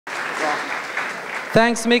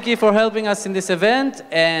Thanks, Mickey, for helping us in this event.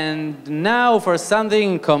 And now for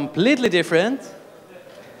something completely different.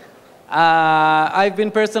 I've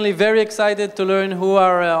been personally very excited to learn who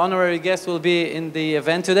our honorary guest will be in the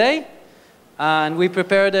event today. And we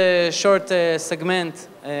prepared a short segment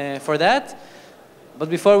for that. But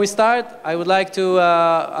before we start, I would like to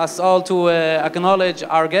us all to acknowledge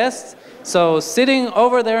our guests. So sitting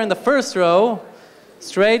over there in the first row,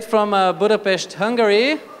 straight from Budapest,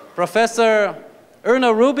 Hungary, Professor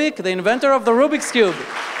Erno Rubik, the inventor of the Rubiks Cube.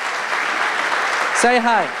 Say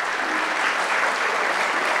hi.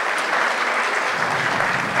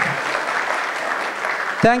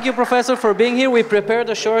 Thank you, Professor, for being here. We prepared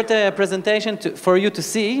a short presentation for you to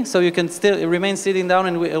see, so you can still remain sitting down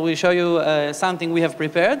and we'll show you something we have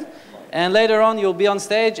prepared. And later on, you'll be on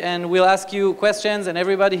stage and we'll ask you questions, and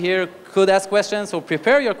everybody here could ask questions, so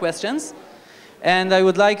prepare your questions. And I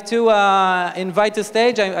would like to invite to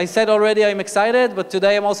stage, I said already I'm excited, but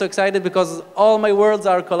today I'm also excited because all my worlds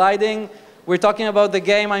are colliding. We're talking about the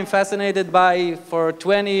game I'm fascinated by for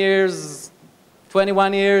 20 years,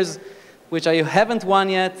 21 years, which I haven't won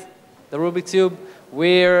yet, the Rubiks Cube.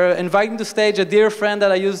 We're inviting to stage a dear friend that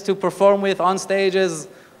I used to perform with on stages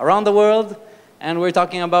around the world, and we're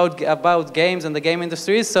talking about games and the game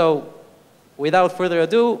industry. So without further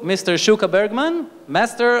ado, Mr. Shuka Bergman,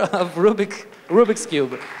 master of Rubiks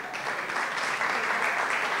Cube.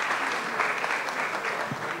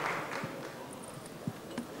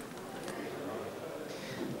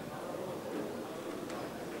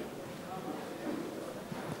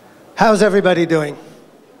 How's everybody doing?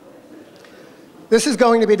 This is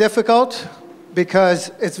going to be difficult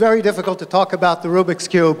because it's very difficult to talk about the Rubiks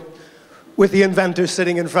Cube with the inventor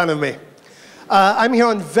sitting in front of me. I'm here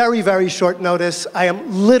on very, very short notice. I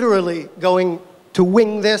am literally going to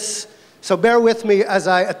wing this, so bear with me as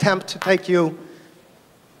I attempt to take you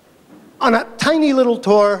on a tiny little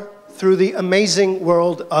tour through the amazing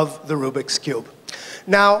world of the Rubiks Cube.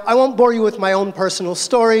 Now, I won't bore you with my own personal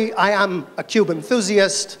story. I am a cube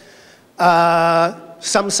enthusiast.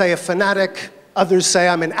 Some say a fanatic, others say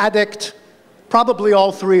I'm an addict. Probably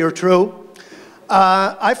all three are true.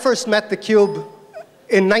 I first met the cube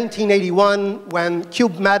in 1981 when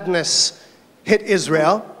cube madness hit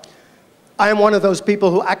Israel. I am one of those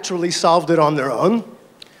people who actually solved it on their own.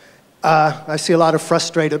 I see a lot of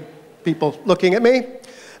frustrated people looking at me.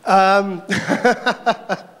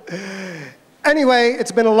 Anyway,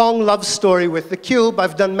 it's been a long love story with the cube.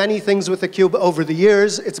 I've done many things with the cube over the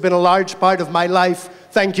years. It's been a large part of my life.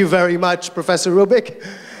 Thank you very much, Professor Rubik.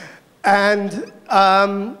 And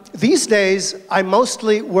these days, I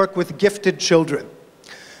mostly work with gifted children.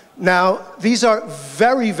 Now, these are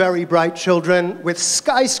very, very bright children with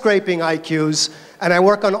skyscraping IQs, and I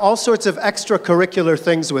work on all sorts of extracurricular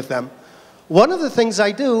things with them. One of the things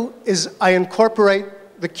I do is I incorporate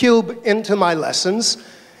the cube into my lessons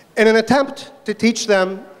in an attempt to teach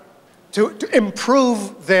them to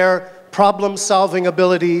improve their problem-solving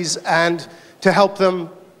abilities and to help them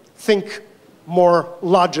think more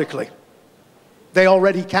logically. They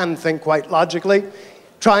already can think quite logically,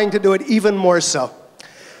 trying to do it even more so.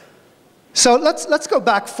 So let's go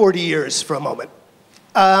back 40 years for a moment.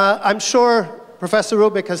 I'm sure Professor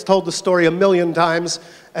Rubik has told the story a million times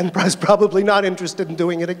and is probably not interested in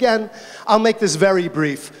doing it again. I'll make this very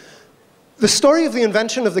brief. The story of the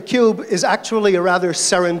invention of the cube is actually a rather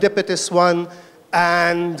serendipitous one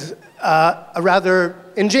and a rather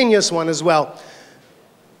ingenious one as well.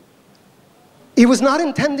 He was not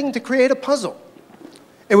intending to create a puzzle.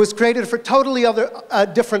 It was created for totally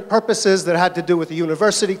different purposes that had to do with the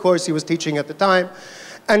university course he was teaching at the time.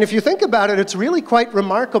 And if you think about it, it's really quite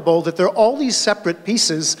remarkable that there are all these separate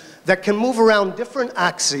pieces that can move around different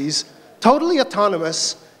axes, totally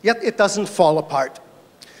autonomous, yet it doesn't fall apart.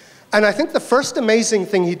 And I think the first amazing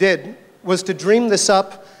thing he did was to dream this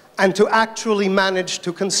up and to actually manage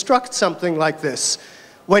to construct something like this.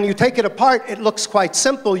 When you take it apart, it looks quite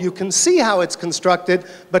simple. You can see how it's constructed,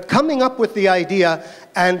 but coming up with the idea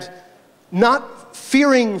and not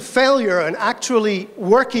fearing failure and actually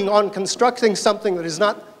working on constructing something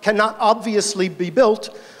that cannot obviously be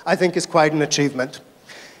built, I think is quite an achievement.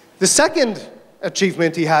 The second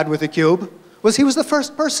achievement he had with the cube was he was the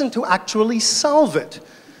first person to actually solve it.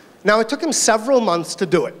 Now, it took him several months to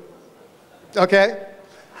do it, okay?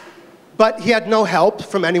 But he had no help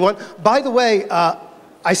from anyone. By the way,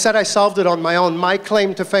 I said I solved it on my own. My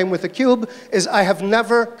claim to fame with the cube is I have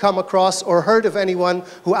never come across or heard of anyone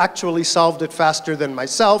who actually solved it faster than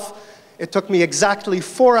myself. It took me exactly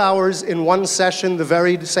 4 hours in one session the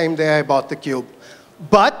very same day I bought the cube.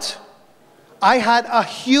 But I had a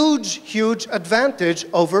huge, huge advantage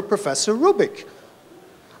over Professor Rubik.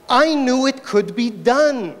 I knew it could be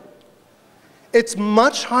done. It's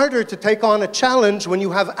much harder to take on a challenge when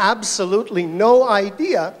you have absolutely no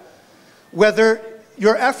idea whether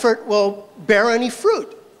your effort will bear any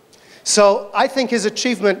fruit. So I think his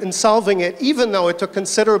achievement in solving it, even though it took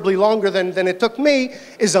considerably longer than it took me,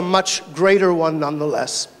 is a much greater one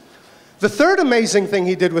nonetheless. The third amazing thing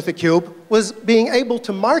he did with the cube was being able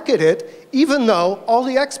to market it, even though all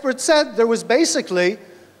the experts said there was basically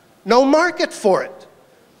no market for it.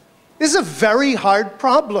 This is a very hard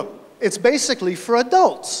problem. It's basically for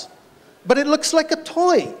adults, but it looks like a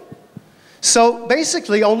toy. So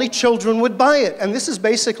basically, only children would buy it. And this is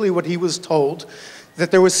basically what he was told, that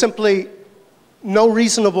there was simply no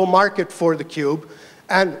reasonable market for the cube.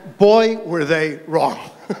 And boy, were they wrong.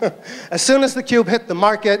 As soon as the cube hit the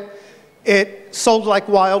market, it sold like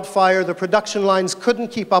wildfire. The production lines couldn't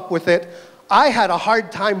keep up with it. I had a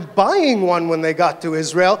hard time buying one when they got to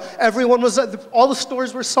Israel. All the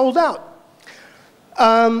stores were sold out.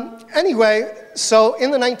 Anyway, so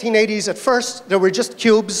in the 1980s, at first, there were just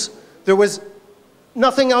cubes. There was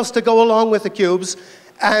nothing else to go along with the cubes.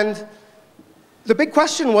 And the big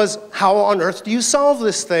question was, how on earth do you solve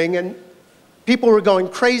this thing? And people were going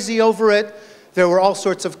crazy over it. There were all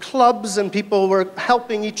sorts of clubs, and people were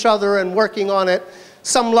helping each other and working on it.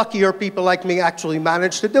 Some luckier people like me actually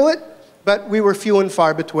managed to do it, but we were few and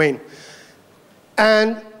far between.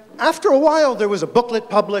 And after a while, there was a booklet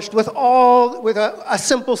published with a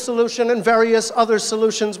simple solution, and various other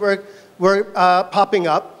solutions were popping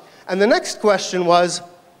up. And the next question was,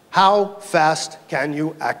 how fast can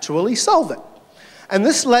you actually solve it? And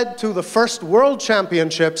this led to the first World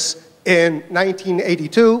Championships in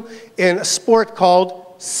 1982 in a sport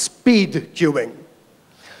called speed cubing.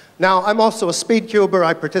 Now, I'm also a speed cuber.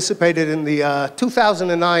 I participated in the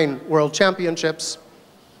 2009 World Championships.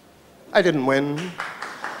 I didn't win.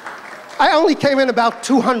 I only came in about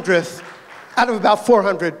 200th out of about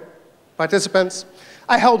 400 participants.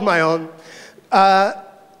 I held my own.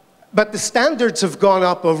 But the standards have gone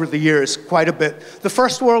up over the years quite a bit. The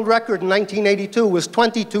first world record in 1982 was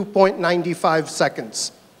 22.95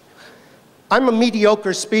 seconds. I'm a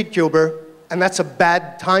mediocre speed cuber, and that's a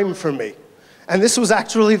bad time for me. And this was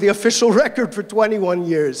actually the official record for 21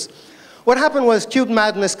 years. What happened was Cube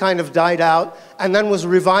Madness kind of died out, and then was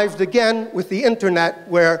revived again with the internet,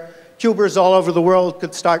 where cubers all over the world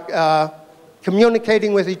could start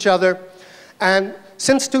communicating with each other. And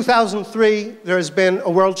since 2003, there has been a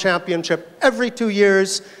world championship every 2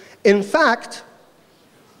 years. In fact,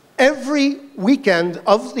 every weekend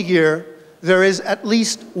of the year, there is at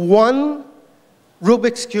least one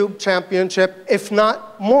Rubik's Cube championship, if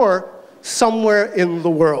not more, somewhere in the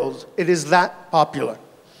world. It is that popular.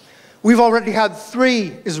 We've already had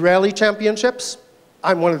 3 Israeli championships.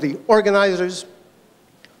 I'm one of the organizers.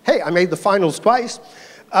 Hey, I made the finals twice.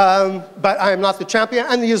 But I am not the champion,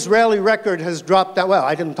 and the Israeli record has dropped down. Well,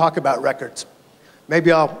 I didn't talk about records.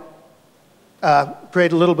 Maybe I'll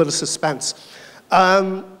create a little bit of suspense.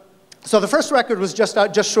 So the first record was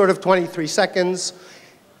just short of 23 seconds.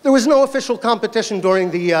 There was no official competition during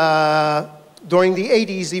the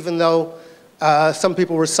 80s, even though some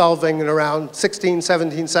people were solving in around 16,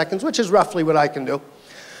 17 seconds, which is roughly what I can do.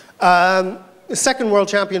 The second World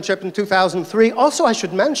Championship in 2003. Also, I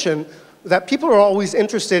should mention that people are always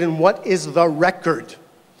interested in what is the record.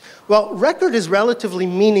 Well, record is relatively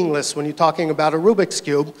meaningless when you're talking about a Rubik's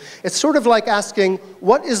Cube. It's sort of like asking,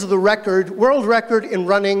 what is the record, world record in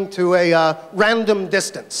running to a random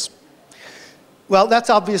distance? Well,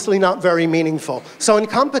 that's obviously not very meaningful. So in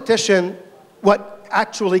competition, what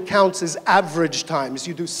actually counts is average times.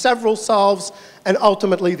 You do several solves, and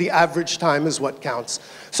ultimately the average time is what counts.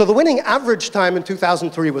 So the winning average time in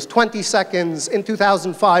 2003 was 20 seconds. In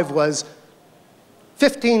 2005 was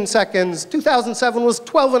 15 seconds. 2007 was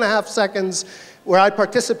 12.5 seconds. Where I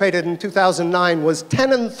participated in 2009 was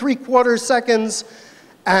 10.75 seconds.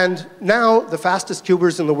 And now the fastest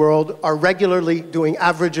cubers in the world are regularly doing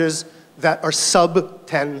averages that are sub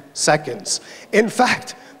 10 seconds. In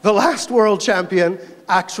fact, the last world champion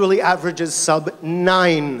actually averages sub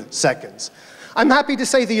 9 seconds. I'm happy to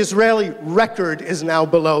say the Israeli record is now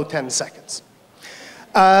below 10 seconds.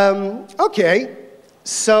 Okay,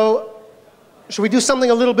 so should we do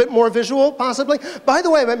something a little bit more visual, possibly? By the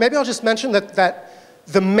way, maybe I'll just mention that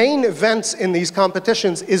the main events in these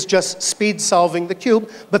competitions is just speed solving the cube,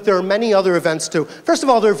 but there are many other events too. First of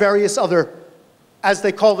all, there are various other, as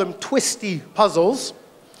they call them, twisty puzzles,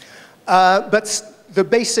 but the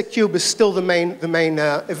basic cube is still the main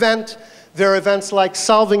event. There are events like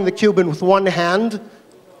solving the cube with one hand.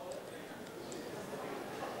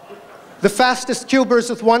 The fastest cubers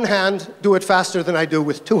with one hand do it faster than I do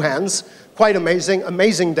with 2 hands, quite amazing,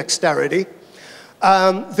 amazing dexterity.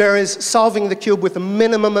 There is solving the cube with a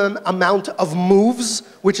minimum amount of moves,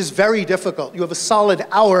 which is very difficult. You have a solid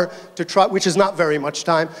hour to try, which is not very much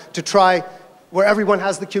time, to try where everyone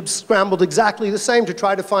has the cube scrambled exactly the same to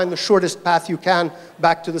try to find the shortest path you can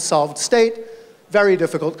back to the solved state. Very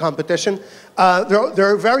difficult competition. There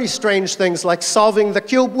are very strange things like solving the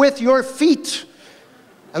cube with your feet.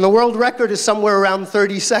 And the world record is somewhere around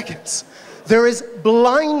 30 seconds. There is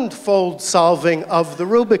blindfold solving of the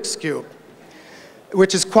Rubik's Cube,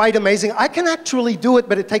 which is quite amazing. I can actually do it,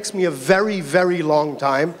 but it takes me a very, very long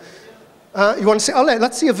time. You want to see? Oh,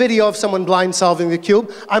 let's see a video of someone blind solving the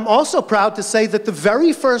cube. I'm also proud to say that the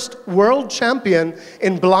very first world champion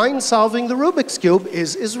in blind solving the Rubik's Cube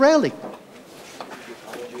is Israeli.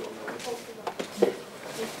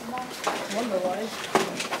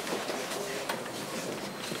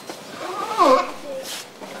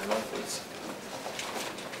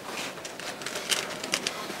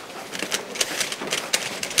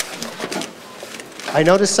 I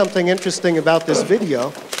noticed something interesting about this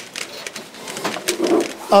video.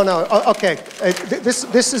 Oh no, okay.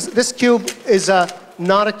 This cube is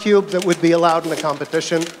not a cube that would be allowed in a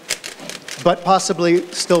competition, but possibly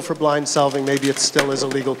still for blind solving. Maybe it still is a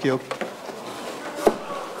legal cube.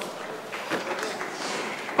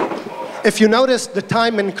 If you notice, the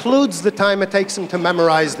time includes the time it takes him to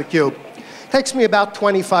memorize the cube. It takes me about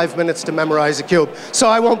 25 minutes to memorize a cube, so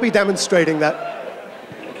I won't be demonstrating that.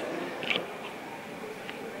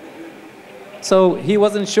 So he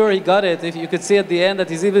wasn't sure he got it. If you could see at the end that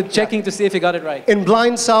he's even checking to see if he got it right. In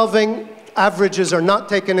blind solving, averages are not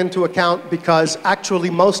taken into account because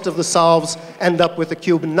actually most of the solves end up with the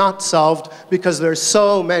cube not solved because there's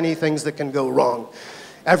so many things that can go wrong.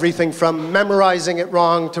 Everything from memorizing it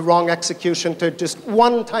wrong to wrong execution to just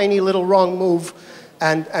one tiny little wrong move,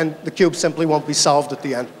 and the cube simply won't be solved at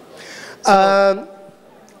the end.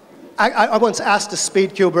 I once asked a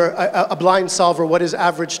speed cuber, a blind solver, what his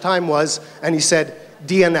average time was, and he said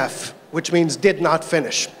DNF, which means did not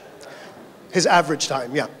finish. His average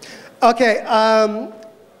time, yeah. Okay,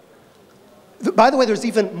 by the way, there's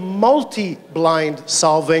even multi-blind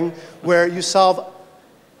solving, where you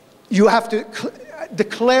have to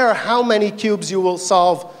declare how many cubes you will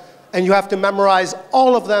solve, and you have to memorize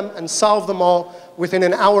all of them and solve them all within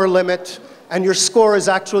an hour limit. And your score is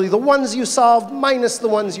actually the ones you solved minus the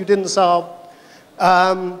ones you didn't solve.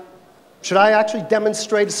 Should I actually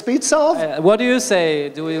demonstrate a speed solve? What do you say?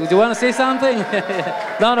 Do you want to say something?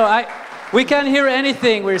 No, we can't hear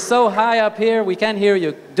anything. We're so high up here, we can't hear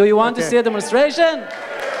you. Do you want to see a demonstration?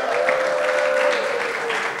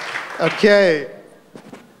 Okay.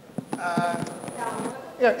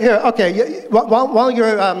 Okay. While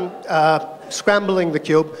you're scrambling the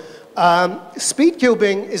cube, speed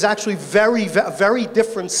cubing is actually a very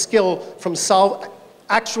different skill from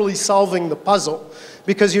actually solving the puzzle,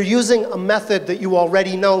 because you're using a method that you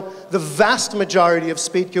already know. The vast majority of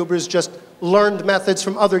speed cubers just learned methods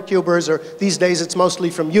from other cubers, or these days it's mostly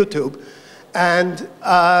from YouTube. And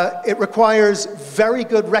it requires very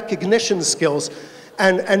good recognition skills.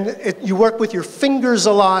 And you work with your fingers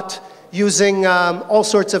a lot, using all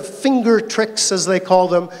sorts of finger tricks, as they call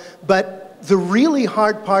them. But the really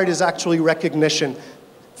hard part is actually recognition.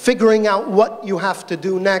 Figuring out what you have to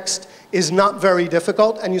do next is not very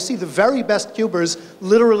difficult, and you see the very best cubers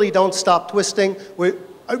literally don't stop twisting,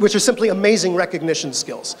 which are simply amazing recognition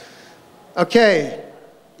skills. Okay,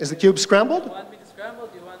 is the cube scrambled? Do you want me to scramble?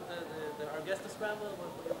 Do you want our guest to scramble?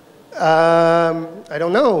 I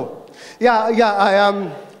don't know. Yeah,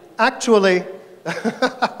 actually,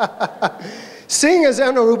 seeing as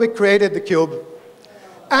Erno Rubik created the cube,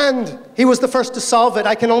 and he was the first to solve it,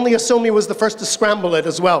 I can only assume he was the first to scramble it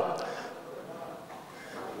as well.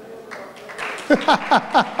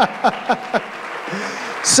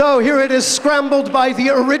 So here it is, scrambled by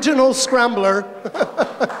the original scrambler.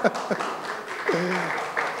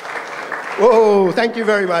 Whoa, thank you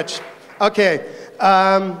very much. Okay,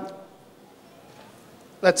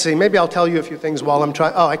 let's see, maybe I'll tell you a few things while I'm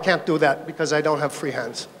trying. Oh, I can't do that because I don't have free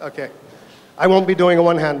hands. Okay. I won't be doing a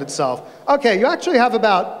one-handed solve. Okay, you actually have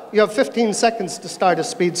you have 15 seconds to start a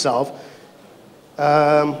speed solve.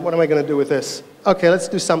 What am I going to do with this? Okay, let's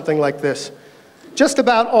do something like this. Just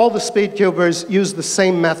about all the speed cubers use the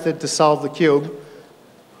same method to solve the cube.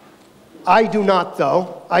 I do not,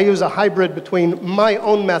 though. I use a hybrid between my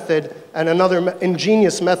own method and another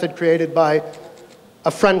ingenious method created by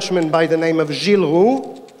a Frenchman by the name of Gilles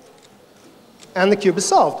Roux, and the cube is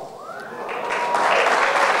solved.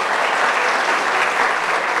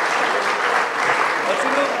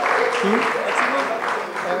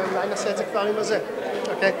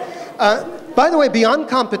 Okay. By the way, beyond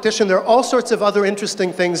competition, there are all sorts of other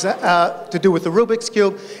interesting things to do with the Rubik's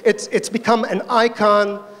Cube. It's become an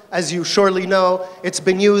icon, as you surely know. It's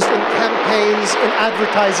been used in campaigns, in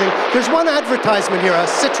advertising. There's one advertisement here, a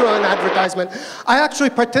Citroen advertisement. I actually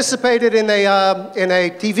participated in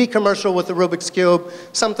a TV commercial with the Rubik's Cube,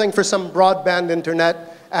 something for some broadband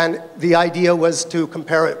internet, and the idea was to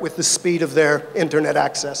compare it with the speed of their internet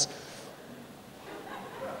access.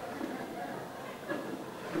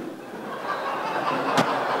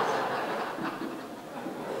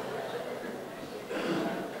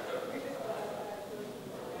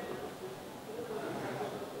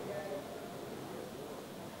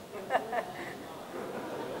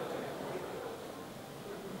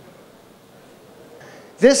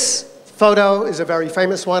 This photo is a very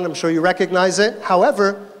famous one. I'm sure you recognize it.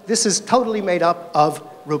 However, this is totally made up of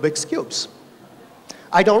Rubik's Cubes.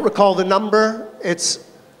 I don't recall the number. It's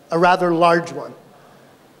a rather large one.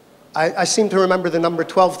 I seem to remember the number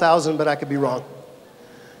 12,000, but I could be wrong.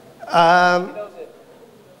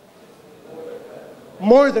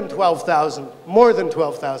 More than 12,000. More than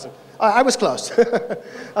 12,000. I was close.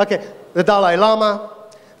 Okay, the Dalai Lama.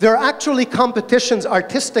 There are actually competitions,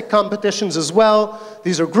 artistic competitions as well.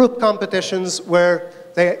 These are group competitions where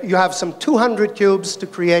you have some 200 cubes to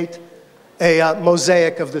create a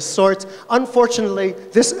mosaic of this sort. Unfortunately,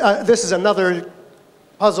 this is another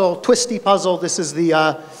puzzle, twisty puzzle. This is the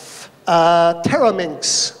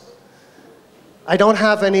Teraminx. I don't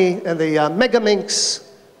have any, and the Megaminx,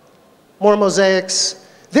 more mosaics.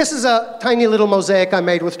 This is a tiny little mosaic I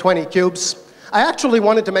made with 20 cubes. I actually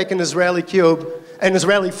wanted to make an Israeli cube, an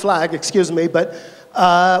Israeli flag, excuse me, but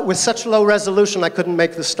with such low resolution I couldn't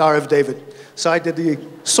make the Star of David. So I did the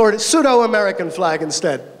sort of pseudo-American flag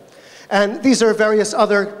instead. And these are various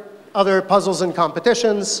other puzzles and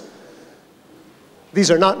competitions.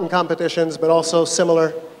 These are not in competitions, but also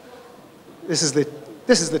similar. This is the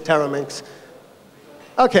Teraminx.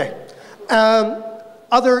 Okay.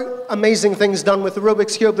 Other amazing things done with the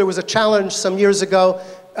Rubik's Cube. There was a challenge some years ago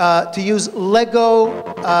to use Lego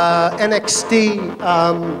NXT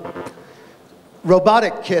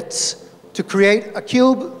robotic kits to create a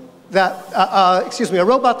cube that, a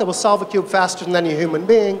robot that will solve a cube faster than any human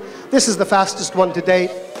being. This is the fastest one to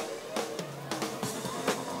date.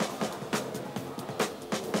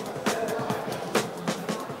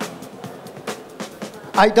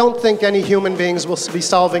 I don't think any human beings will be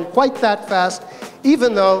solving quite that fast,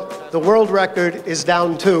 even though the world record is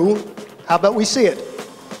down to, how about we see it?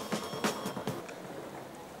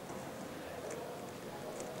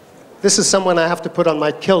 This is someone I have to put on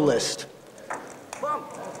my kill list.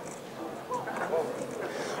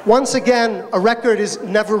 Once again, a record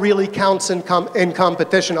never really counts in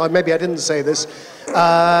competition. Or maybe I didn't say this.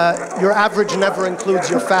 Your average never includes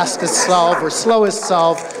your fastest solve or slowest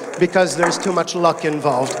solve because there's too much luck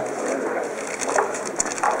involved.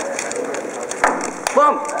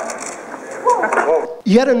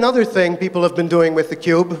 Yet another thing people have been doing with the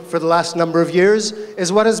cube for the last number of years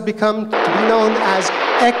is what has become to be known as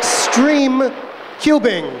extreme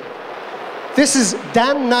cubing. This is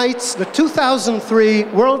Dan Knight's, the 2003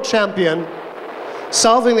 world champion,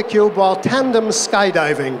 solving the cube while tandem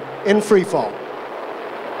skydiving in freefall.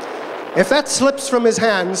 If that slips from his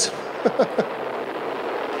hands,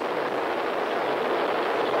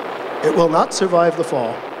 it will not survive the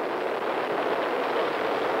fall.